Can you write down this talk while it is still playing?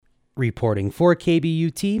Reporting for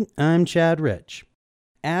KBUT, I'm Chad Rich.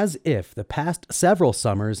 As if the past several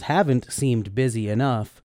summers haven't seemed busy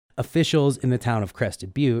enough, officials in the town of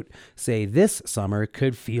Crested Butte say this summer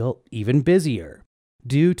could feel even busier,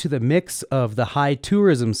 due to the mix of the high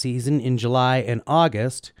tourism season in July and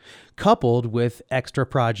August, coupled with extra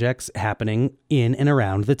projects happening in and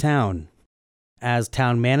around the town. As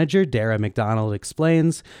town manager Dara McDonald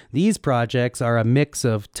explains, these projects are a mix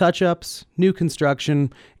of touch-ups, new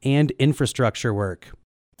construction, and infrastructure work.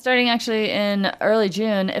 Starting actually in early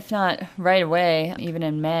June, if not right away, even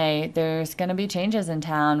in May, there's going to be changes in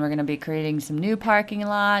town. We're going to be creating some new parking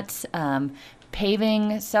lots,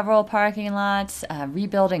 paving several parking lots,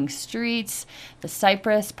 rebuilding streets. The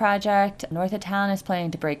Cypress project north of town is planning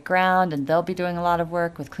to break ground, and they'll be doing a lot of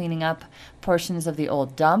work with cleaning up portions of the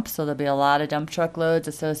old dump, so there'll be a lot of dump truck loads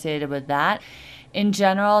associated with that. In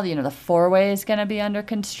general, the four-way is going to be under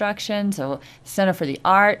construction, so Center for the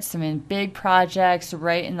Arts, big projects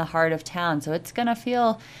right in the heart of town. So it's going to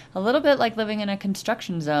feel a little bit like living in a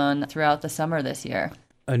construction zone throughout the summer this year.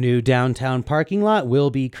 A new downtown parking lot will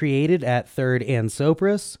be created at 3rd and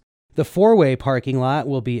Sopris. The four-way parking lot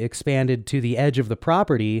will be expanded to the edge of the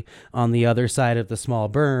property on the other side of the small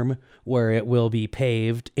berm, where it will be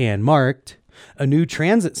paved and marked. A new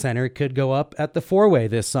transit center could go up at the four-way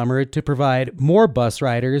this summer to provide more bus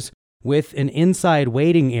riders with an inside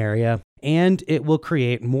waiting area, and it will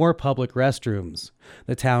create more public restrooms.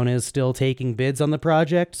 The town is still taking bids on the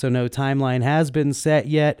project, so no timeline has been set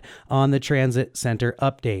yet on the transit center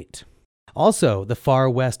update. Also, the far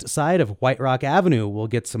west side of White Rock Avenue will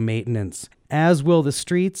get some maintenance, as will the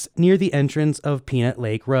streets near the entrance of Peanut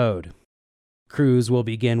Lake Road. Crews will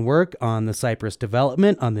begin work on the Cypress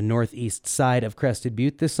development on the northeast side of Crested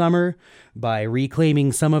Butte this summer by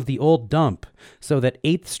reclaiming some of the old dump so that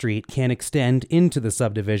 8th Street can extend into the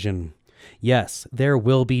subdivision. Yes, there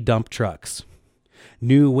will be dump trucks.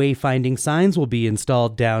 New wayfinding signs will be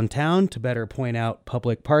installed downtown to better point out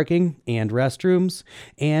public parking and restrooms,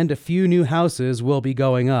 and a few new houses will be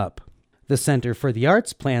going up. The Center for the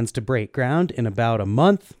Arts plans to break ground in about a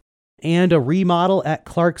month, and a remodel at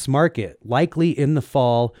Clark's Market, likely in the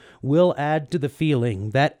fall, will add to the feeling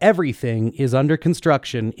that everything is under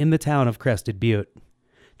construction in the town of Crested Butte.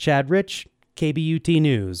 Chad Rich, KBUT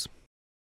News.